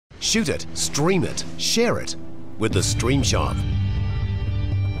Shoot it, stream it, share it with the StreamShop.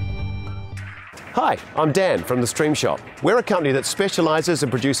 Hi, I'm Dan from the StreamShop. We're a company that specialises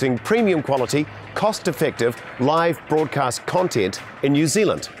in producing premium quality, cost-effective live broadcast content in New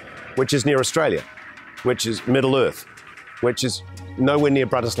Zealand, which is near Australia, which is Middle Earth, which is nowhere near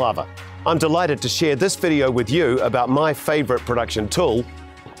Bratislava. I'm delighted to share this video with you about my favourite production tool,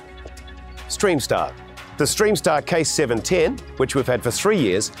 Streamstar. The Streamstar Case 710, which we've had for 3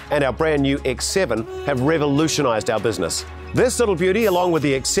 years, and our brand new X7 have revolutionised our business. This little beauty, along with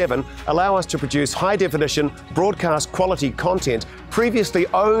the X7, allow us to produce high-definition, broadcast quality content previously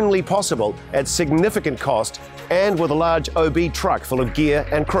only possible at significant cost and with a large OB truck full of gear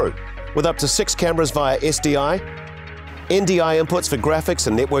and crew. With up to 6 cameras via SDI, NDI inputs for graphics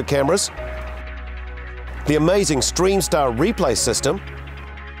and network cameras, the amazing Streamstar replay system,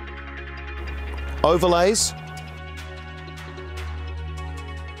 overlays,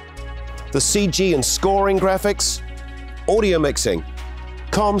 the CG and scoring graphics, audio mixing,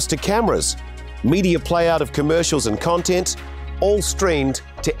 comms to cameras, media playout of commercials and content, all streamed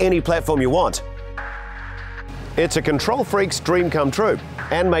to any platform you want. It's a control freak's dream come true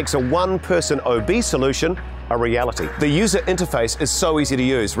and makes a one-person OB solution a reality. The user interface is so easy to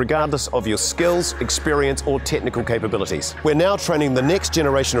use, regardless of your skills, experience, or technical capabilities. We're now training the next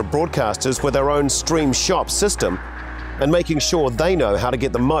generation of broadcasters with our own StreamShop system and making sure they know how to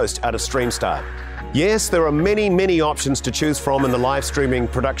get the most out of Streamstar. Yes, there are many options to choose from in the live streaming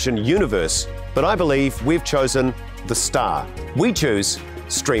production universe, but I believe we've chosen the star. We choose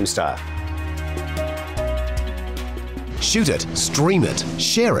Streamstar. Shoot it, stream it,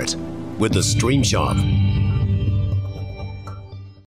 share it with the StreamShop.